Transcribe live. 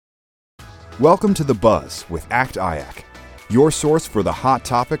Welcome to The Buzz with ACT IAC, your source for the hot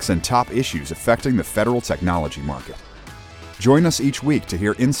topics and top issues affecting the federal technology market. Join us each week to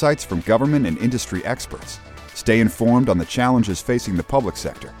hear insights from government and industry experts, stay informed on the challenges facing the public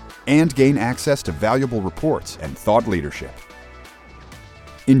sector, and gain access to valuable reports and thought leadership.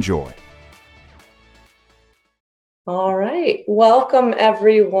 Enjoy. All right. Welcome,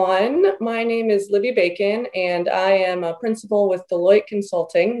 everyone. My name is Libby Bacon, and I am a principal with Deloitte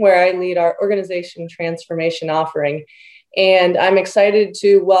Consulting, where I lead our organization transformation offering. And I'm excited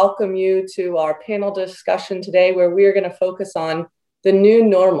to welcome you to our panel discussion today, where we are going to focus on the new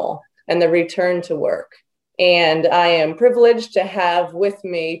normal and the return to work. And I am privileged to have with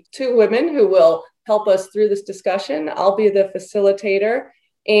me two women who will help us through this discussion. I'll be the facilitator.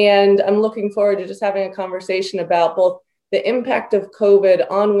 And I'm looking forward to just having a conversation about both the impact of COVID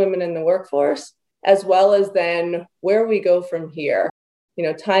on women in the workforce, as well as then where we go from here. You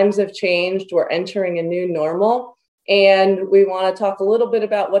know, times have changed. We're entering a new normal. And we want to talk a little bit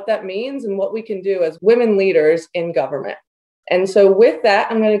about what that means and what we can do as women leaders in government. And so with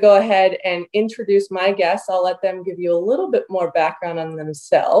that, I'm going to go ahead and introduce my guests. I'll let them give you a little bit more background on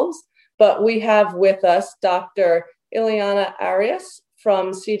themselves. But we have with us Dr. Ileana Arias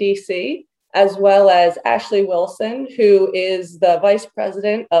from CDC, as well as Ashley Wilson, who is the Vice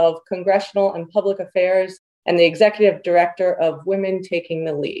President of Congressional and Public Affairs and the Executive Director of Women Taking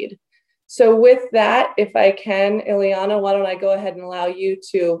the Lead. So with that, if I can, Ileana, why don't I go ahead and allow you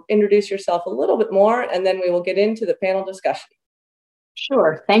to introduce yourself a little bit more, and then we will get into the panel discussion.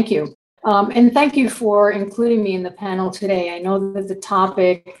 Sure, thank you. And thank you for including me in the panel today. I know that the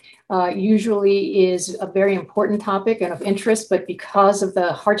topic usually is a very important topic and of interest, but because of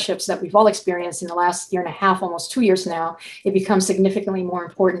the hardships that we've all experienced in the last year and a half, almost 2 years now, it becomes significantly more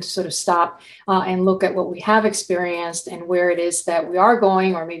important to sort of stop and look at what we have experienced and where it is that we are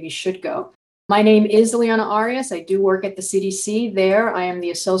going or maybe should go. My name is Ileana Arias. I do work at the CDC there. I am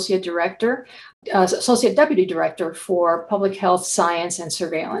the Associate Deputy Director for Public Health Science and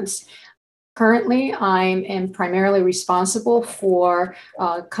Surveillance. Currently, I am primarily responsible for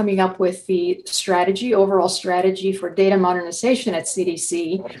coming up with the overall strategy for data modernization at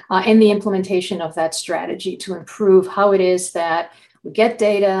CDC and the implementation of that strategy to improve how it is that we get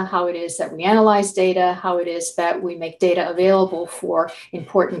data, how it is that we analyze data, how it is that we make data available for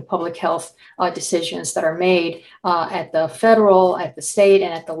important public health decisions that are made at the federal, at the state,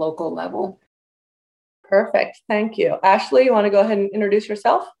 and at the local level. Perfect. Thank you. Ashley, you want to go ahead and introduce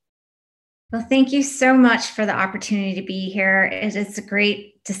yourself? Well, thank you so much for the opportunity to be here. It is a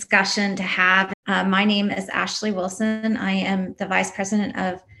great discussion to have. My name is Ashley Wilson. I am the Vice President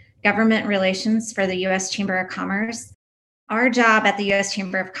of Government Relations for the U.S. Chamber of Commerce. Our job at the U.S.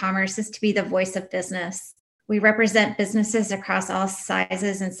 Chamber of Commerce is to be the voice of business. We represent businesses across all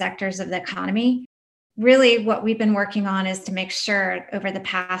sizes and sectors of the economy. Really, what we've been working on is to make sure over the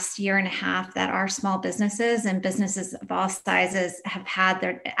past year and a half that our small businesses and businesses of all sizes have had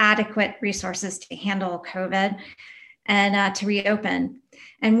their adequate resources to handle COVID and to reopen.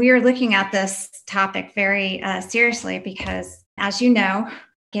 And we are looking at this topic very seriously because, as you know,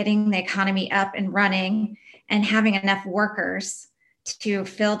 getting the economy up and running and having enough workers to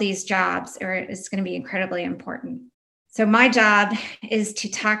fill these jobs is going to be incredibly important. So my job is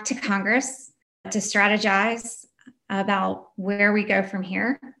to talk to Congress, to strategize about where we go from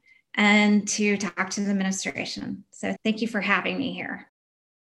here, and to talk to the administration. So thank you for having me here.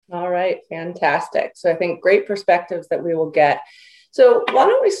 All right, fantastic. So I think great perspectives that we will get. So why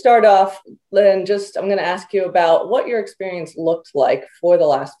don't we start off, Lynn, I'm going to ask you about what your experience looked like for the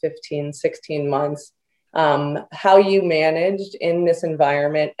last 15, 16 months, how you managed in this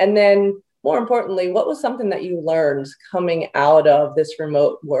environment, and then more importantly, what was something that you learned coming out of this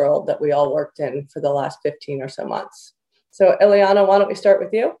remote world that we all worked in for the last 15 or so months? So, Ileana, why don't we start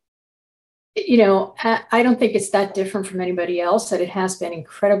with you? You know, I don't think it's that different from anybody else, that it has been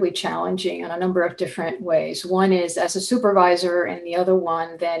incredibly challenging in a number of different ways. One is as a supervisor, and the other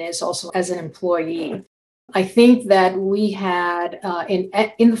one then is also as an employee. I think that we had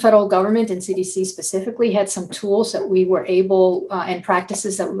in the federal government and CDC specifically had some tools that we were able and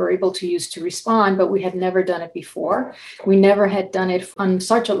practices that we were able to use to respond, but we had never done it before. We never had done it on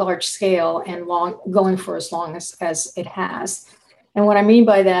such a large scale and going for as long as it has. And what I mean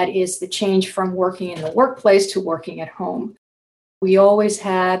by that is the change from working in the workplace to working at home. We always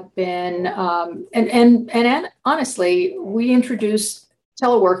had been, and honestly, we introduced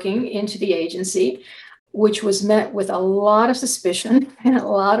teleworking into the agency, which was met with a lot of suspicion and a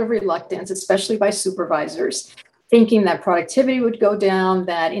lot of reluctance, especially by supervisors, thinking that productivity would go down,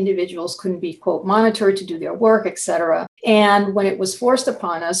 that individuals couldn't be, quote, monitored to do their work, et cetera. And when it was forced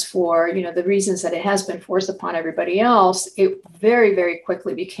upon us for, the reasons that it has been forced upon everybody else, it very, very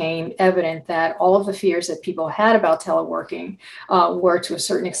quickly became evident that all of the fears that people had about teleworking were to a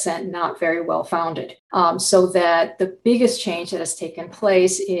certain extent not very well founded. So that the biggest change that has taken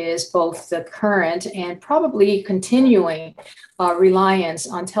place is both the current and probably continuing reliance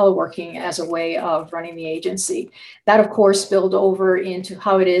on teleworking as a way of running the agency. That, of course, spilled over into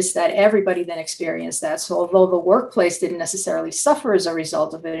how it is that everybody then experienced that. So although the workplace didn't necessarily suffer as a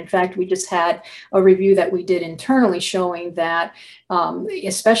result of it, in fact, we just had a review that we did internally showing that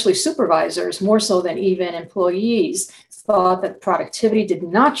especially supervisors, more so than even employees, thought that productivity did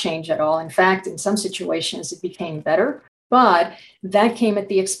not change at all. In fact, in some situations, it became better. But that came at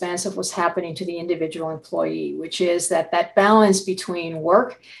the expense of what's happening to the individual employee, which is that balance between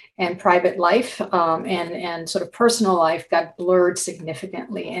work and private life and sort of personal life got blurred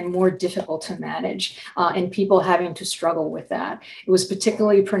significantly and more difficult to manage, and people having to struggle with that. It was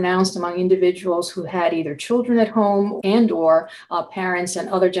particularly pronounced among individuals who had either children at home and or parents and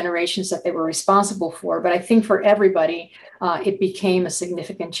other generations that they were responsible for. But I think for everybody, it became a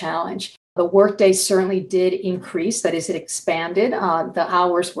significant challenge. The workday certainly did increase, that is, it expanded. The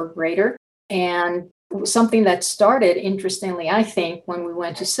hours were greater. And something that started, interestingly, I think, when we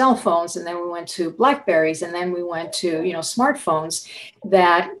went to cell phones and then we went to Blackberries and then we went to, smartphones,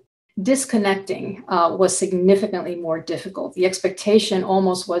 that disconnecting was significantly more difficult. The expectation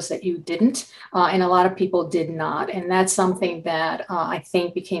almost was that you didn't, and a lot of people did not. And that's something that I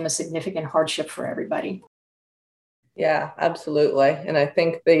think became a significant hardship for everybody. Yeah, absolutely. And I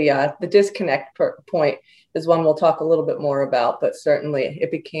think the disconnect point is one we'll talk a little bit more about, but certainly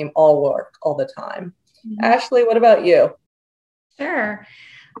it became all work all the time. Mm-hmm. Ashley, what about you? Sure.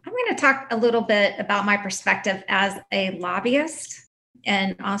 I'm going to talk a little bit about my perspective as a lobbyist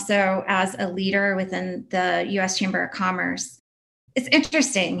and also as a leader within the U.S. Chamber of Commerce. It's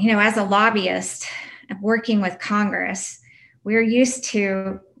interesting, as a lobbyist working with Congress, we're used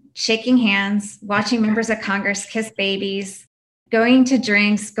to shaking hands, watching members of Congress kiss babies, going to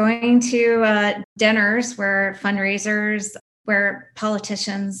drinks, going to dinners where fundraisers, where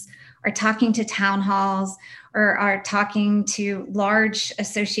politicians are talking to town halls or are talking to large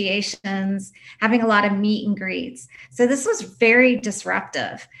associations, having a lot of meet and greets. So this was very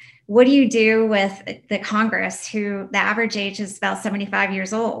disruptive. What do you do with the Congress, who the average age is about 75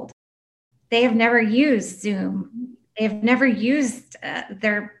 years old? They have never used Zoom. They've never used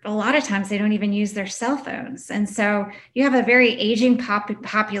a lot of times they don't even use their cell phones. And so you have a very aging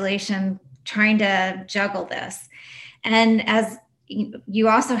population trying to juggle this. And as you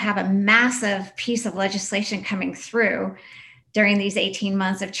also have a massive piece of legislation coming through during these 18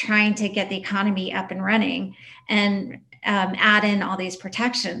 months of trying to get the economy up and running and add in all these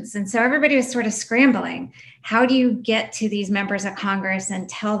protections. And so everybody was sort of scrambling. How do you get to these members of Congress and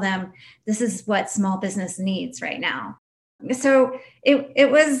tell them this is what small business needs right now? So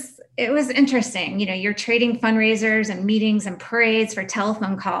it was interesting. You're trading fundraisers and meetings and parades for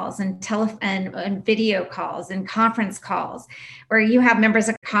telephone calls and video calls and conference calls, where you have members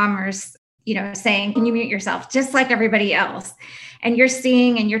of Commerce, saying, "Can you mute yourself?" just like everybody else. And you're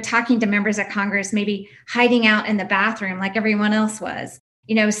seeing and you're talking to members of Congress, maybe hiding out in the bathroom like everyone else was.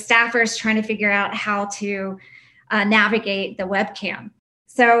 Staffers trying to figure out how to navigate the webcam.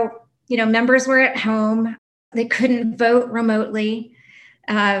 So, members were at home. They couldn't vote remotely,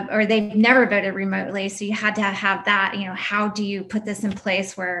 or they've never voted remotely. So you had to have that, how do you put this in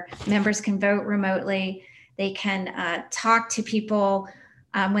place where members can vote remotely? They can talk to people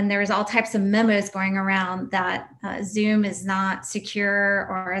when there's all types of memos going around that Zoom is not secure,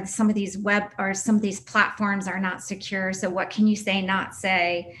 or some of these platforms are not secure. So what can you say, not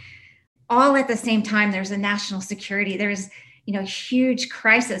say? All at the same time, there's a national security. There's, huge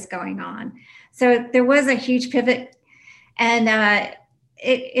crisis going on. So there was a huge pivot, and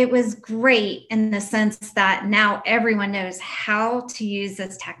it was great in the sense that now everyone knows how to use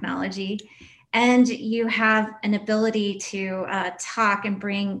this technology, and you have an ability to talk and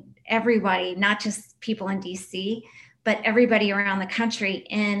bring everybody, not just people in DC, but everybody around the country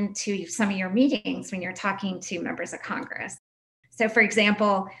into some of your meetings when you're talking to members of Congress. So, for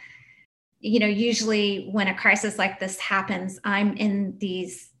example, usually when a crisis like this happens, I'm in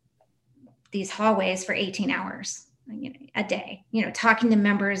these hallways for 18 hours a day, talking to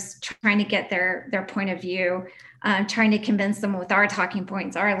members, trying to get their point of view, trying to convince them with our talking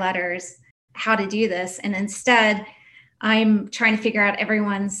points, our letters, how to do this. And instead, I'm trying to figure out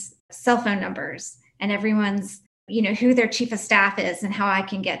everyone's cell phone numbers and everyone's, who their chief of staff is and how I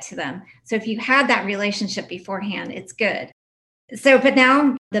can get to them. So if you had that relationship beforehand, it's good. So, but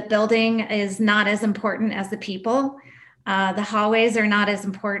now the building is not as important as the people. The hallways are not as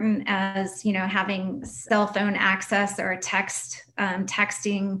important as, having cell phone access or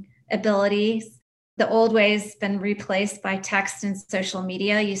texting abilities. The old way's been replaced by text and social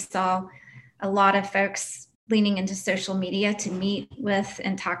media. You saw a lot of folks leaning into social media to meet with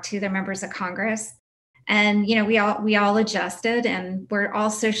and talk to their members of Congress. And, we all adjusted, and we're all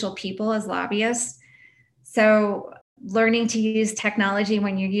social people as lobbyists. So learning to use technology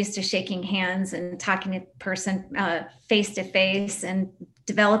when you're used to shaking hands and talking to a person face to face and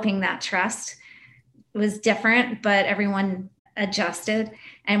developing that trust was different, but everyone adjusted,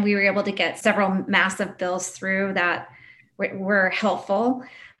 and we were able to get several massive bills through that were helpful.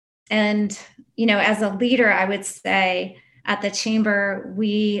 And, as a leader, I would say at the chamber,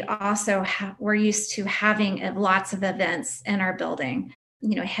 we also we're used to having lots of events in our building,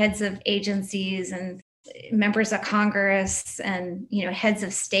 heads of agencies and members of Congress and, heads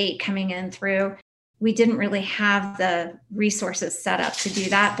of state coming in through. We didn't really have the resources set up to do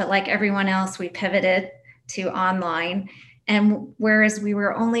that, but like everyone else, we pivoted to online. And whereas we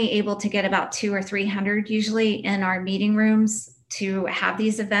were only able to get about 200 or 300 usually in our meeting rooms to have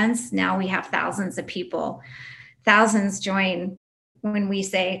these events, now we have thousands of people. Thousands join when we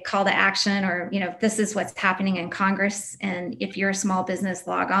say call to action, or, this is what's happening in Congress. And if you're a small business,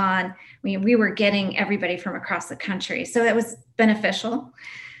 log on. We were getting everybody from across the country. So it was beneficial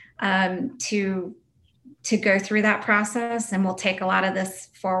to go through that process, and we'll take a lot of this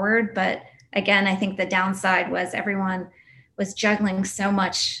forward. But again, I think the downside was everyone was juggling so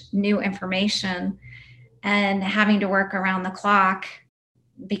much new information and having to work around the clock,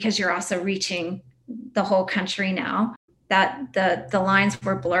 because you're also reaching the whole country now, that the lines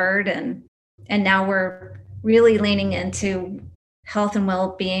were blurred, and now we're really leaning into health and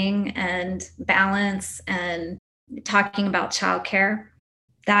well-being and balance and talking about childcare.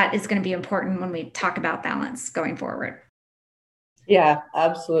 That is going to be important when we talk about balance going forward. Yeah,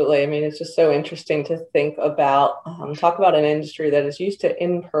 absolutely. I mean, it's just so interesting to think about, talk about an industry that is used to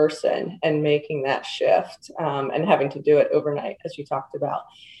in person and making that shift and having to do it overnight, as you talked about.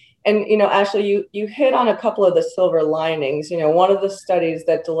 And, Ashley, you hit on a couple of the silver linings. One of the studies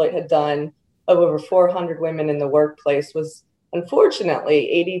that Deloitte had done of over 400 women in the workplace was,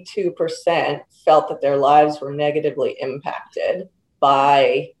 unfortunately, 82% felt that their lives were negatively impacted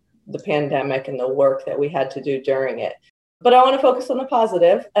by the pandemic and the work that we had to do during it. But I want to focus on the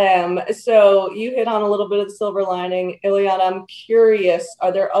positive. So you hit on a little bit of the silver lining. Ileana, I'm curious,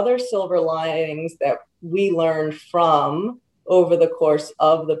 are there other silver linings that we learned from over the course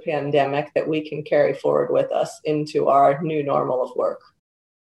of the pandemic that we can carry forward with us into our new normal of work?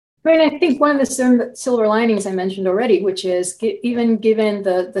 Right. I think one of the silver linings I mentioned already, which is even given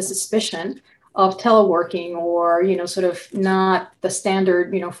the suspicion of teleworking or, sort of not the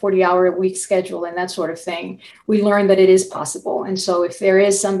standard, 40-hour-a-week schedule and that sort of thing, we learned that it is possible. And so if there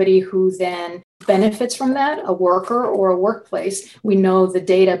is somebody who then benefits from that, a worker or a workplace, we know the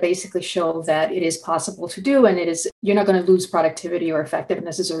data basically show that it is possible to do, and you're not going to lose productivity or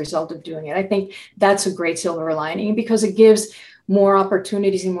effectiveness as a result of doing it. I think that's a great silver lining, because it gives more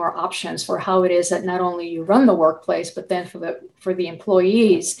opportunities and more options for how it is that not only you run the workplace, but then for the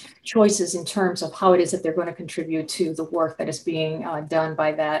employees, choices in terms of how it is that they're going to contribute to the work that is being done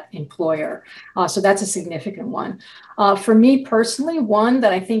by that employer. So that's a significant one. For me personally, one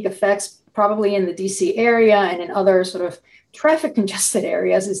that I think affects probably in the DC area and in other sort of traffic congested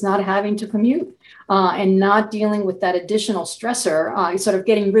areas is not having to commute. And not dealing with that additional stressor, sort of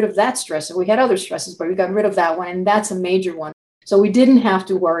getting rid of that stressor. We had other stresses, but we got rid of that one, and that's a major one. So we didn't have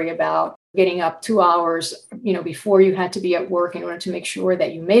to worry about getting up 2 hours, before you had to be at work in order to make sure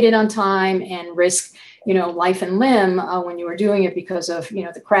that you made it on time and risk, life and limb when you were doing it because of,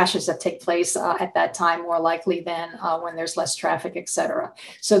 the crashes that take place at that time more likely than when there's less traffic, et cetera.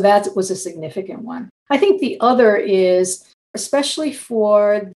 So that was a significant one. I think the other is, especially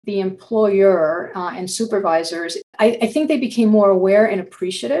for the employer and supervisors, I think they became more aware and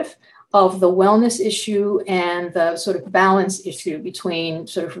appreciative of the wellness issue and the sort of balance issue between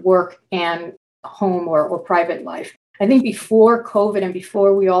sort of work and home or private life. I think before COVID and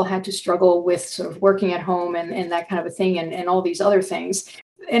before we all had to struggle with sort of working at home and that kind of a thing and all these other things,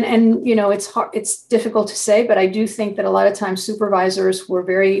 And it's hard, it's difficult to say, but I do think that a lot of times supervisors were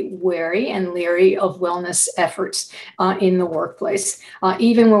very wary and leery of wellness efforts in the workplace,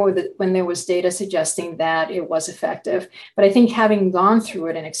 even when there was data suggesting that it was effective. But I think having gone through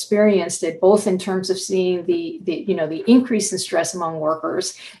it and experienced it, both in terms of seeing the increase in stress among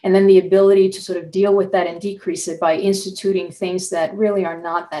workers, and then the ability to sort of deal with that and decrease it by instituting things that really are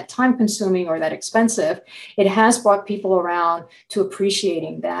not that time consuming or that expensive, it has brought people around to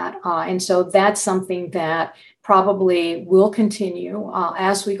appreciating that. And so that's something that probably will continue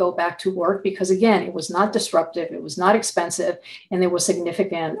as we go back to work, because again, it was not disruptive, it was not expensive, and there were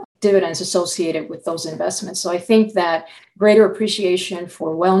significant dividends associated with those investments. So I think that greater appreciation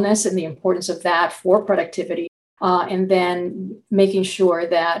for wellness and the importance of that for productivity, and then making sure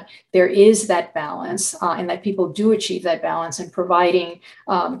that there is that balance and that people do achieve that balance, and providing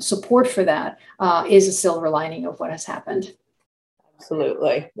support for that is a silver lining of what has happened.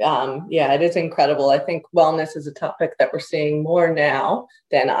 Absolutely. Yeah, it is incredible. I think wellness is a topic that we're seeing more now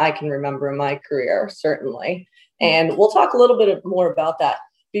than I can remember in my career, certainly. And we'll talk a little bit more about that.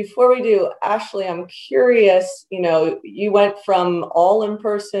 Before we do, Ashley, I'm curious, you went from all in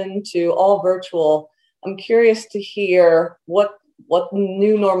person to all virtual. I'm curious to hear what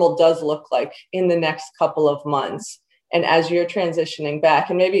new normal does look like in the next couple of months. And as you're transitioning back,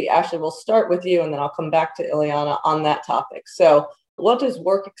 and maybe Ashley, we'll start with you and then I'll come back to Ileana on that topic. So what is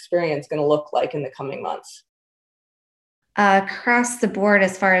work experience going to look like in the coming months? Across the board,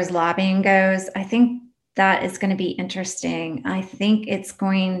 as far as lobbying goes, I think that is going to be interesting. I think it's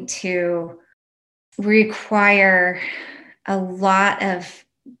going to require a lot of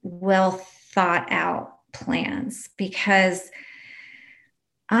well thought out plans, because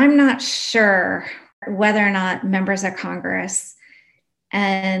I'm not sure whether or not members of Congress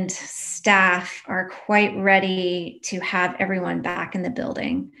and staff are quite ready to have everyone back in the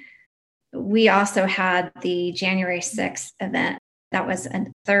building. We also had the January 6th event. That was a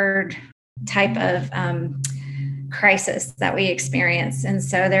third type of crisis that we experienced. And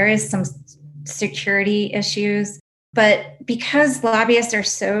so there is some security issues. But because lobbyists are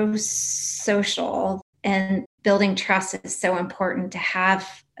so social and building trust is so important to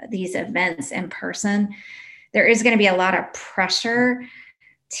have these events in person, there is going to be a lot of pressure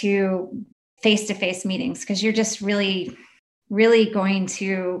to face-to-face meetings, because you're just really, really going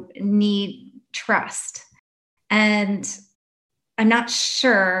to need trust. And I'm not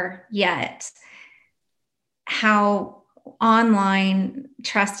sure yet how online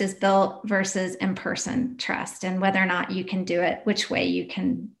trust is built versus in-person trust, and whether or not you can do it, which way you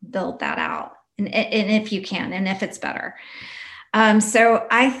can build that out, and if you can, and if it's better. So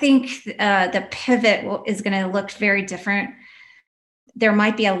I think the pivot is going to look very different. There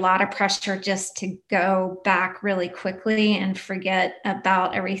might be a lot of pressure just to go back really quickly and forget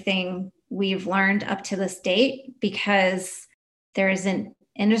about everything we've learned up to this date, because there is an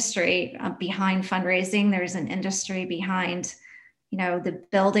industry behind fundraising. There's an industry behind, the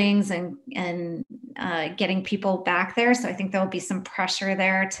buildings and getting people back there. So I think there'll be some pressure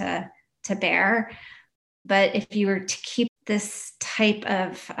there to bear. But if you were to keep this type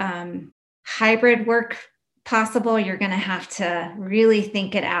of hybrid work possible, you're going to have to really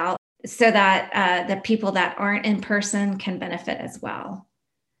think it out so that the people that aren't in person can benefit as well.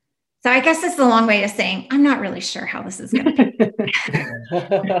 So I guess it's a long way of saying I'm not really sure how this is going to be.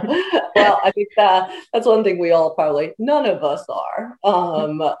 Well, I think that's one thing we all none of us are.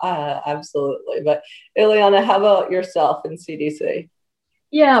 Absolutely. But Ileana, how about yourself in CDC?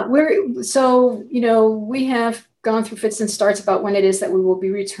 Yeah, we have gone through fits and starts about when it is that we will be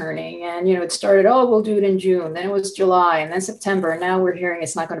returning. And, it started, we'll do it in June. Then it was July, and then September. And now we're hearing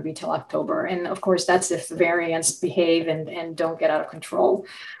it's not going to be till October. And of course, that's if the variants behave and don't get out of control.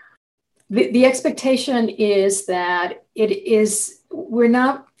 The expectation is that the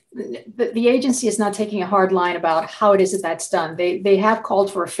agency is not taking a hard line about how it is that that's done. They have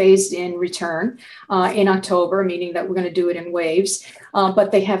called for a phased in return in October, meaning that we're going to do it in waves,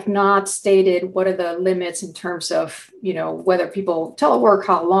 but they have not stated what are the limits in terms of, whether people telework,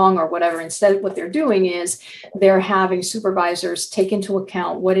 how long or whatever. Instead, what they're doing is they're having supervisors take into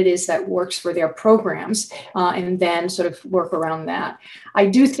account what it is that works for their programs and then sort of work around that. I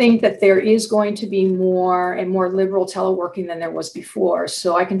do think that there is going to be more and more liberal teleworking than there was before.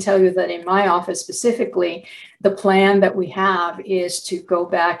 So I can tell you that in my office specifically, the plan that we have is to go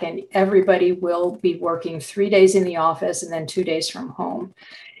back and everybody will be working 3 days in the office and then 2 days from home.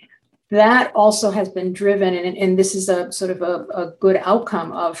 That also has been driven, and this is a sort of a good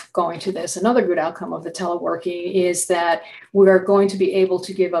outcome of going to this. Another good outcome of the teleworking is that we are going to be able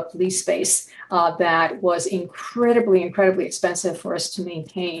to give up lease space that was incredibly, incredibly expensive for us to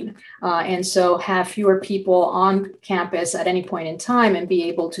maintain. And so have fewer people on campus at any point in time and be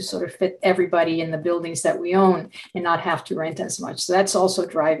able to sort of fit everybody in the buildings that we own and not have to rent as much. So that's also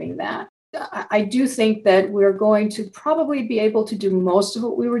driving that. I do think that we're going to probably be able to do most of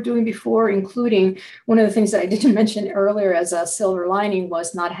what we were doing before, including one of the things that I didn't mention earlier as a silver lining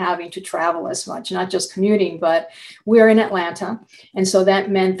was not having to travel as much, not just commuting, but we're in Atlanta. And so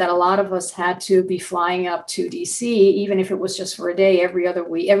that meant that a lot of us had to be flying up to DC, even if it was just for a day, every other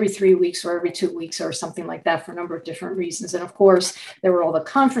week, every 3 weeks or every 2 weeks or something like that for a number of different reasons. And of course, there were all the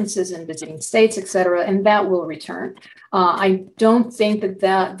conferences and visiting states, et cetera, and that will return. I don't think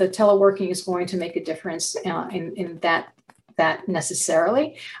that the teleworking is going to make a difference in that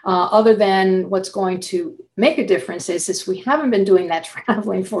necessarily. Other than what's going to make a difference is since we haven't been doing that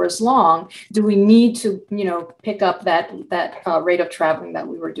traveling for as long, do we need to pick up that rate of traveling that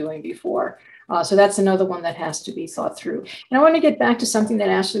we were doing before? So that's another one that has to be thought through. And I want to get back to something that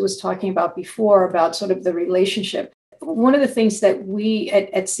Ashley was talking about before about sort of the relationship. One of the things that we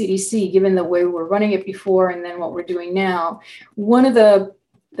at CDC, given the way we were running it before and then what we're doing now, one of the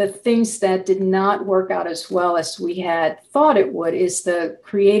things that did not work out as well as we had thought it would is the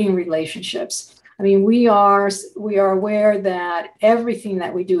creating relationships. I mean, we are aware that everything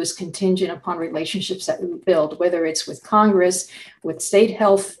that we do is contingent upon relationships that we build, whether it's with Congress, with state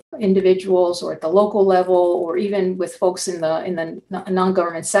health individuals, or at the local level, or even with folks in the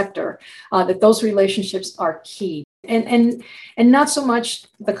non-government sector, that those relationships are key. And not so much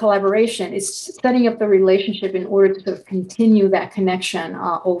the collaboration, it's setting up the relationship in order to sort of continue that connection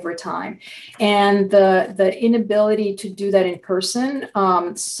over time. And the inability to do that in person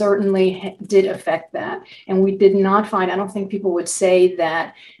certainly did affect that. And we did not find, I don't think people would say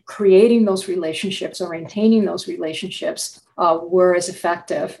that creating those relationships or maintaining those relationships were as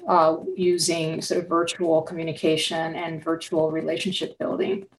effective using sort of virtual communication and virtual relationship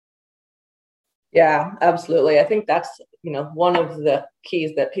building. Yeah, absolutely. I think that's, one of the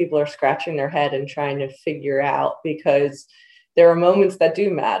keys that people are scratching their head and trying to figure out, because there are moments that do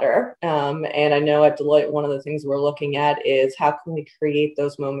matter. And I know at Deloitte, one of the things we're looking at is how can we create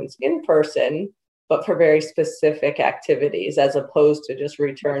those moments in person, but for very specific activities, as opposed to just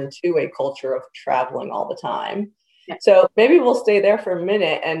return to a culture of traveling all the time. Yeah. So maybe we'll stay there for a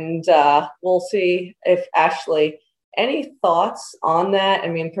minute and we'll see if Ashley, any thoughts on that? I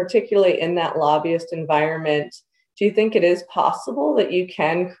mean, particularly in that lobbyist environment, do you think it is possible that you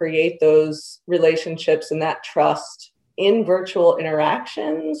can create those relationships and that trust in virtual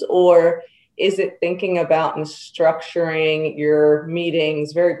interactions? Or is it thinking about and structuring your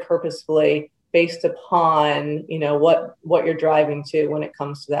meetings very purposefully based upon, what you're driving to when it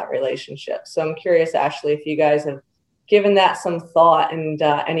comes to that relationship? So I'm curious, Ashley, if you guys have given that some thought and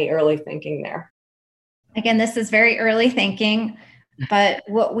any early thinking there. Again, this is very early thinking, but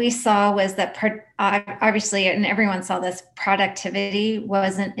what we saw was that obviously, and everyone saw this, productivity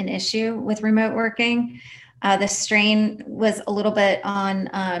wasn't an issue with remote working. The strain was a little bit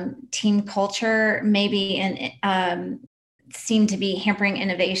on team culture, maybe, and seemed to be hampering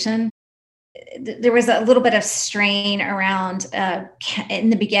innovation. There was a little bit of strain around in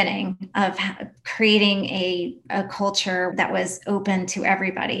the beginning of creating a culture that was open to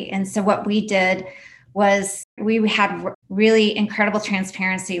everybody. And so what we did was we had really incredible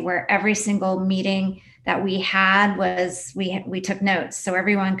transparency where every single meeting that we had was, we took notes so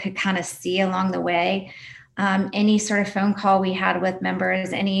everyone could kind of see along the way. Any sort of phone call we had with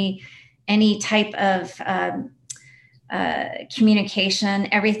members, any type of communication,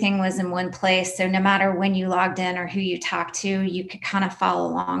 everything was in one place. So no matter when you logged in or who you talked to, you could kind of follow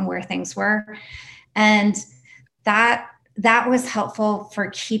along where things were. And that was helpful for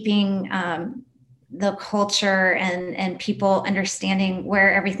keeping the culture and people understanding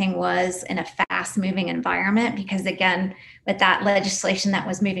where everything was in a fast moving environment. Because again, with that legislation that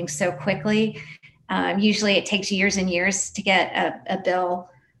was moving so quickly, usually it takes years and years to get a bill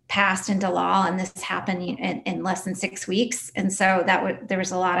passed into law. And this happened in less than 6 weeks. And so there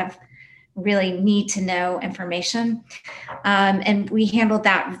was a lot of really need to know information. And we handled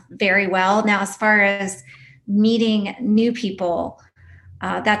that very well. Now, as far as meeting new people,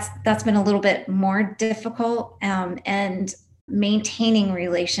 that's been a little bit more difficult, and maintaining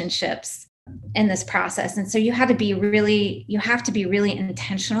relationships in this process. And so you have to be really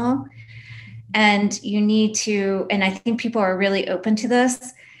intentional, and you need to, and I think people are really open to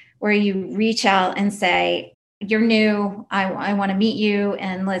this, where you reach out and say, you're new, I want to meet you,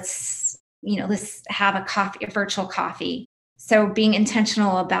 and let's have a virtual coffee. So being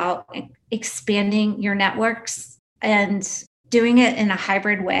intentional about expanding your networks and doing it in a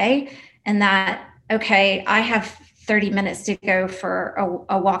hybrid way, and that, okay, I have 30 minutes to go for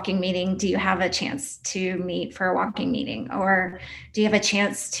a walking meeting. Do you have a chance to meet for a walking meeting? Or do you have a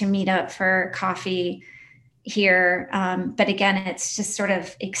chance to meet up for coffee here. But again, it's just sort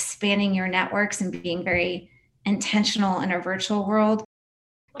of expanding your networks and being very intentional in a virtual world.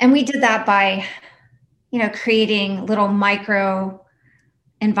 And we did that by, creating little micro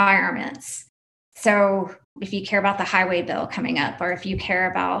environments. So if you care about the highway bill coming up, or if you care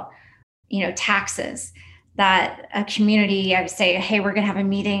about, taxes, that a community, I would say, hey, we're going to have a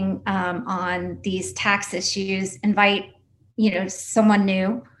meeting on these tax issues, invite, someone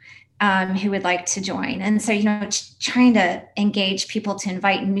new who would like to join. And so, trying to engage people to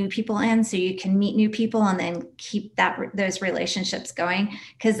invite new people in so you can meet new people and then keep those relationships going.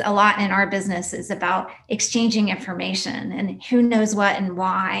 Because a lot in our business is about exchanging information and who knows what and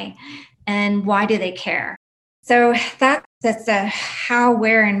why do they care. So that's the how,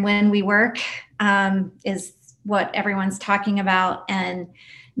 where, and when we work is what everyone's talking about, and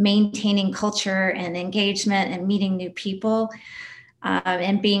maintaining culture and engagement and meeting new people.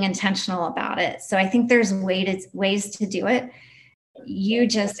 And being intentional about it. So I think there's ways to do it. You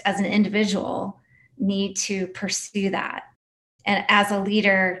just as an individual need to pursue that. And as a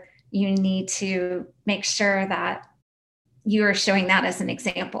leader, you need to make sure that you are showing that as an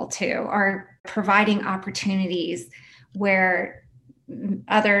example too, or providing opportunities where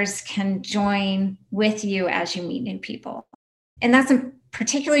others can join with you as you meet new people. And that's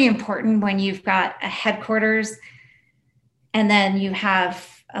particularly important when you've got a headquarters and then you have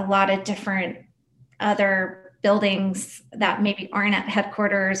a lot of different other buildings that maybe aren't at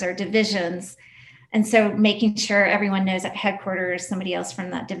headquarters or divisions. And so making sure everyone knows at headquarters somebody else from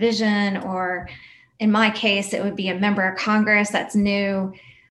that division, or in my case, it would be a member of Congress that's new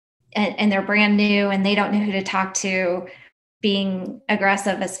and they're brand new and they don't know who to talk to, being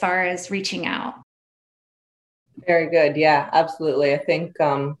aggressive as far as reaching out. Very good. Yeah, absolutely. I think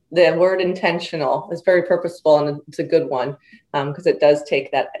the word intentional is very purposeful, and it's a good one because it does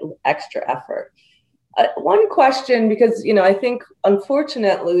take that extra effort. One question, because, I think,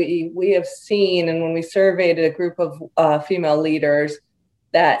 unfortunately, we have seen, and when we surveyed a group of female leaders,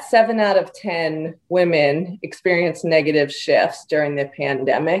 that 7 out of 10 women experience negative shifts during the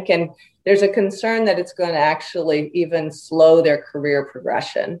pandemic. And there's a concern that it's going to actually even slow their career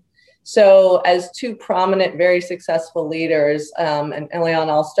progression. So as two prominent, very successful leaders, and Eliana,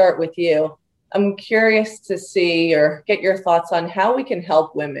 I'll start with you. I'm curious to see or get your thoughts on how we can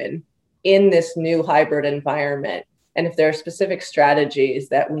help women in this new hybrid environment, and if there are specific strategies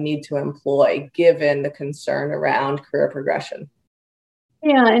that we need to employ given the concern around career progression.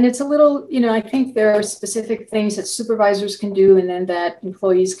 Yeah, and it's a little, I think there are specific things that supervisors can do and then that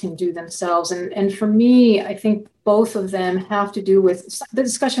employees can do themselves. And for me, I think both of them have to do with the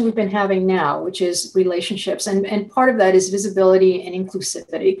discussion we've been having now, which is relationships. And part of that is visibility and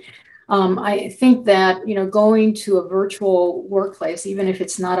inclusivity. I think that, going to a virtual workplace, even if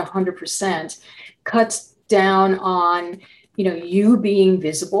it's not 100%, cuts down on, you being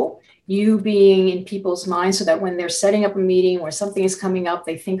visible, you being in people's minds, so that when they're setting up a meeting or something is coming up,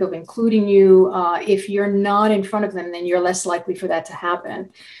 they think of including you. If you're not in front of them, then you're less likely for that to happen.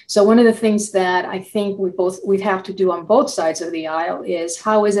 So one of the things that I think we have to do on both sides of the aisle is,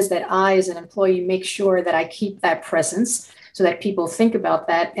 how is it that I, as an employee, make sure that I keep that presence so that people think about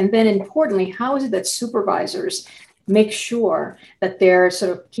that? And then importantly, how is it that supervisors make sure that they're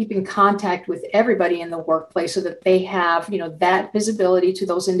sort of keeping contact with everybody in the workplace so that they have, that visibility to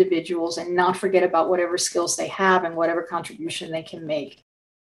those individuals and not forget about whatever skills they have and whatever contribution they can make.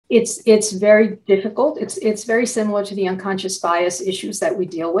 It's very difficult. It's very similar to the unconscious bias issues that we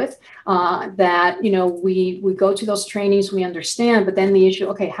deal with, that, we go to those trainings, we understand, but then the issue,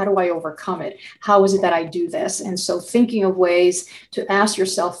 okay, how do I overcome it? How is it that I do this? And so thinking of ways to ask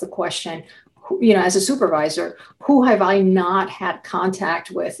yourself the question, as a supervisor, who have I not had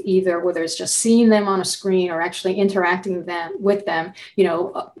contact with, either whether it's just seeing them on a screen or actually interacting with them,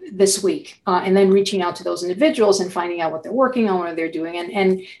 this week, and then reaching out to those individuals and finding out what they're working on, what they're doing,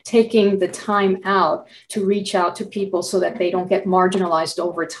 and taking the time out to reach out to people so that they don't get marginalized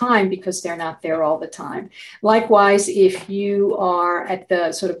over time because they're not there all the time. Likewise, if you are at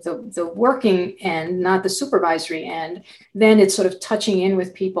the sort of the working end, not the supervisory end, then it's sort of touching in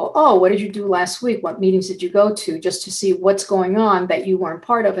with people. Oh, what did you do last week? What meetings did you go to? Just to see what's going on that you weren't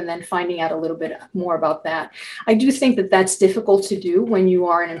part of, and then finding out a little bit more about that. I do think that that's difficult to do when you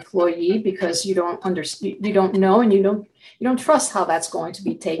are an employee, because you don't understand, you don't know, and you don't trust how that's going to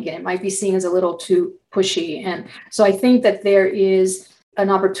be taken. It might be seen as a little too pushy. And so I think that there is an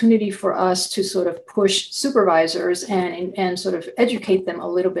opportunity for us to sort of push supervisors and sort of educate them a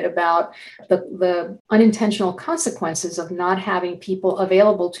little bit about the unintentional consequences of not having people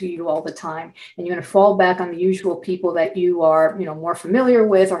available to you all the time. And you're going to fall back on the usual people that you are, more familiar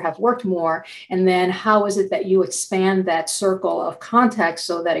with or have worked more. And then how is it that you expand that circle of context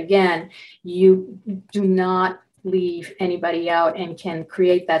so that, again, you do not leave anybody out and can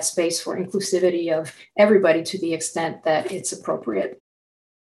create that space for inclusivity of everybody to the extent that it's appropriate.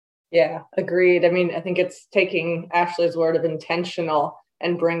 Yeah, agreed. I mean, I think it's taking Ashley's word of intentional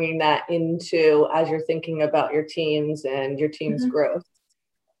and bringing that into as you're thinking about your teams and your team's growth.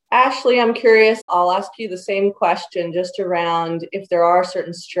 Ashley, I'm curious, I'll ask you the same question just around if there are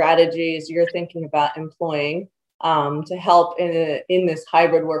certain strategies you're thinking about employing to help in this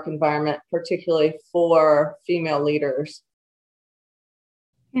hybrid work environment, particularly for female leaders.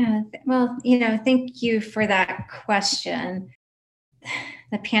 Yeah, well, thank you for that question.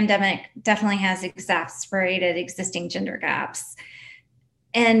 The pandemic definitely has exacerbated existing gender gaps,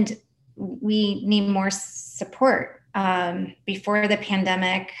 and we need more support. Before the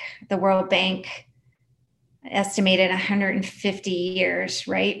pandemic, the World Bank estimated 150 years,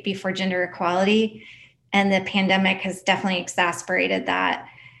 right, before gender equality. And the pandemic has definitely exacerbated that.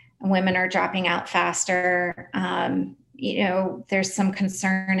 Women are dropping out faster. There's some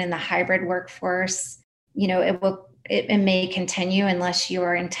concern in the hybrid workforce. It may continue unless you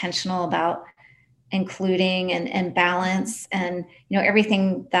are intentional about including and balance and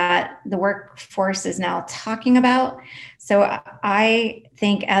everything that the workforce is now talking about. So I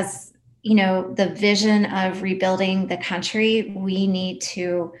think as the vision of rebuilding the country, we need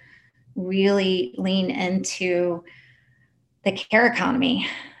to really lean into the care economy.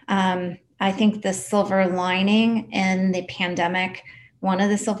 I think the silver lining in the pandemic, one of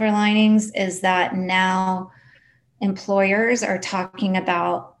the silver linings is that now employers are talking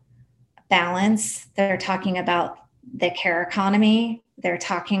about balance. They're talking about the care economy. They're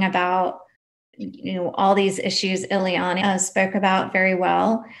talking about, all these issues Ileana spoke about very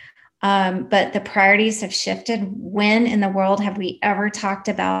well. But the priorities have shifted. When in the world have we ever talked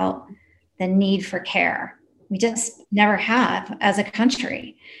about the need for care? We just never have as a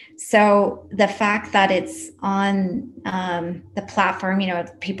country. So the fact that it's on the platform,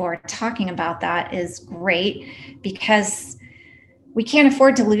 people are talking about that is great because we can't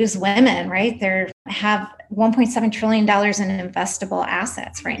afford to lose women, right? They have $1.7 trillion in investable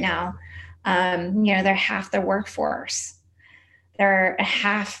assets right now. They're half the workforce. They're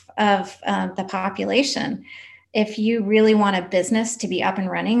half of the population. If you really want a business to be up and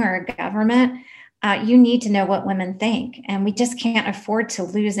running or a government, you need to know what women think. And we just can't afford to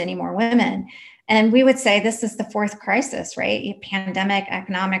lose any more women. And we would say this is the fourth crisis, right? Pandemic,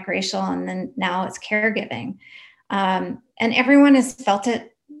 economic, racial, and then now it's caregiving. And everyone has felt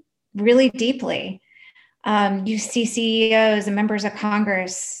it really deeply. You see CEOs and members of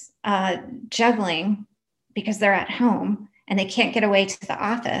Congress juggling because they're at home and they can't get away to the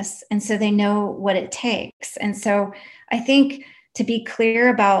office. And so they know what it takes. And so I think to be clear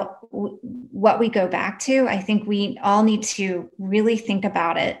about what we go back to, I think we all need to really think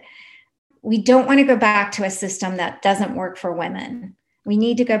about it. We don't want to go back to a system that doesn't work for women. We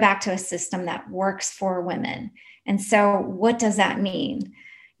need to go back to a system that works for women. And so what does that mean?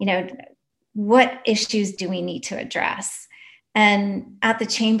 What issues do we need to address? And at the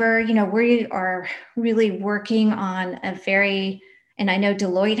chamber, we are really working on and I know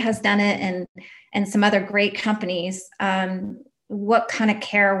Deloitte has done it and some other great companies, what kind of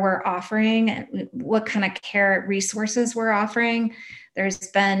care we're offering, what kind of care resources we're offering. There's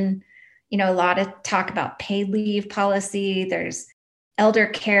been, a lot of talk about paid leave policy. There's elder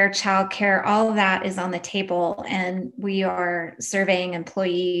care, child care, all of that is on the table. And we are surveying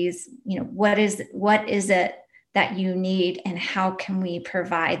employees, what is it that you need and how can we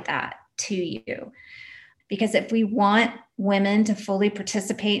provide that to you? Because if we want women to fully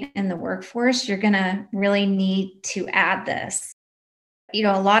participate in the workforce, you're going to really need to add this.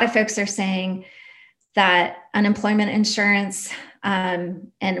 A lot of folks are saying that unemployment insurance,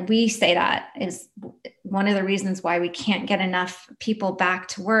 and we say that is one of the reasons why we can't get enough people back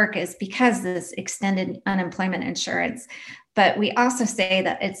to work is because this extended unemployment insurance. But we also say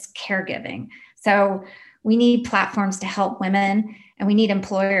that it's caregiving. So we need platforms to help women, and we need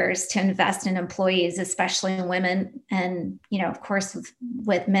employers to invest in employees, especially women, and, of course,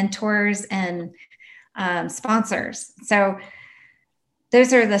 with mentors and sponsors. So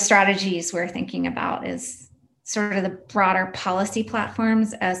those are the strategies we're thinking about, is sort of the broader policy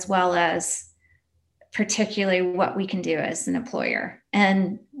platforms, as well as particularly what we can do as an employer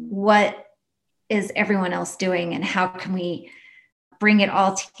and what is everyone else doing and how can we bring it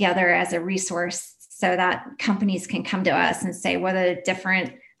all together as a resource so that companies can come to us and say what are the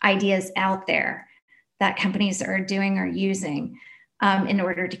different ideas out there that companies are doing or using in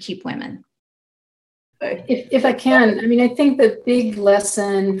order to keep women. If I can, I mean, I think the big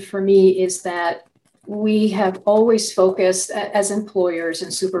lesson for me is that we have always focused as employers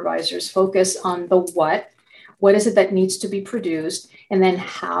and supervisors, focus on the what is it that needs to be produced, and then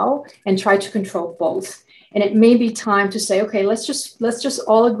how, and try to control both. And it may be time to say, okay, let's just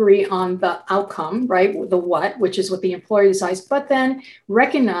all agree on the outcome, right? The what, which is what the employer decides, but then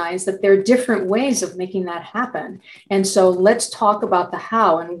recognize that there are different ways of making that happen. And so let's talk about the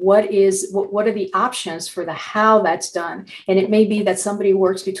how and what are the options for the how that's done. And it may be that somebody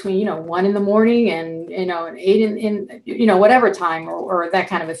works between, 1 a.m. and, 8 in whatever time or that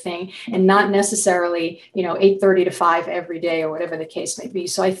kind of a thing, and not necessarily, 8:30 to 5 every day or whatever the case may be.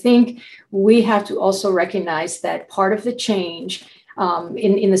 So I think we have to also recognize that part of the change,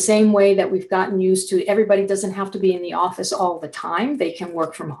 in the same way that we've gotten used to, everybody doesn't have to be in the office all the time. They can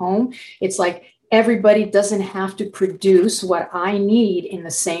work from home. It's like everybody doesn't have to produce what I need in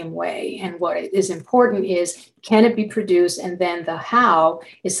the same way. And what is important is, can it be produced? And then the how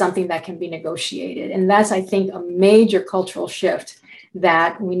is something that can be negotiated. And that's, I think, a major cultural shift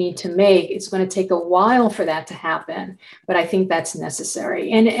that we need to make. It's going to take a while for that to happen, but I think that's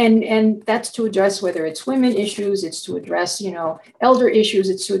necessary. And that's to address whether it's women issues, it's to address, elder issues,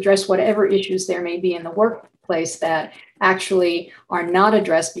 it's to address whatever issues there may be in the workplace that actually are not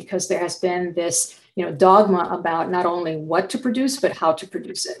addressed because there has been this, dogma about not only what to produce, but how to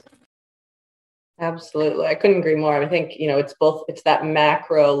produce it. Absolutely. I couldn't agree more. I think, it's that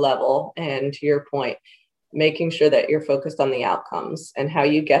macro level. And to your point, making sure that you're focused on the outcomes, and how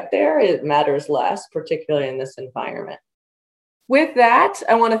you get there, it matters less, particularly in this environment. With that,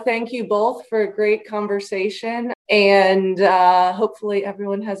 I want to thank you both for a great conversation, and hopefully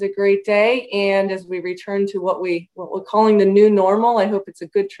everyone has a great day. And as we return to what we're calling the new normal, I hope it's a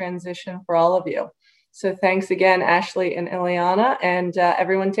good transition for all of you. So thanks again, Ashley and Ileana, and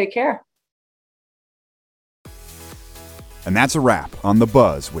everyone take care. And that's a wrap on The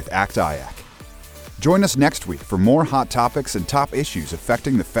Buzz with ACT-IAC. Join us next week for more hot topics and top issues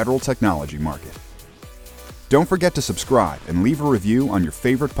affecting the federal technology market. Don't forget to subscribe and leave a review on your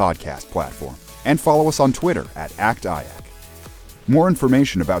favorite podcast platform, and follow us on Twitter at ACT-IAC. More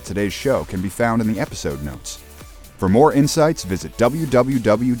information about today's show can be found in the episode notes. For more insights, visit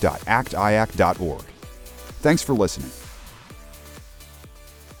www.actiac.org. Thanks for listening.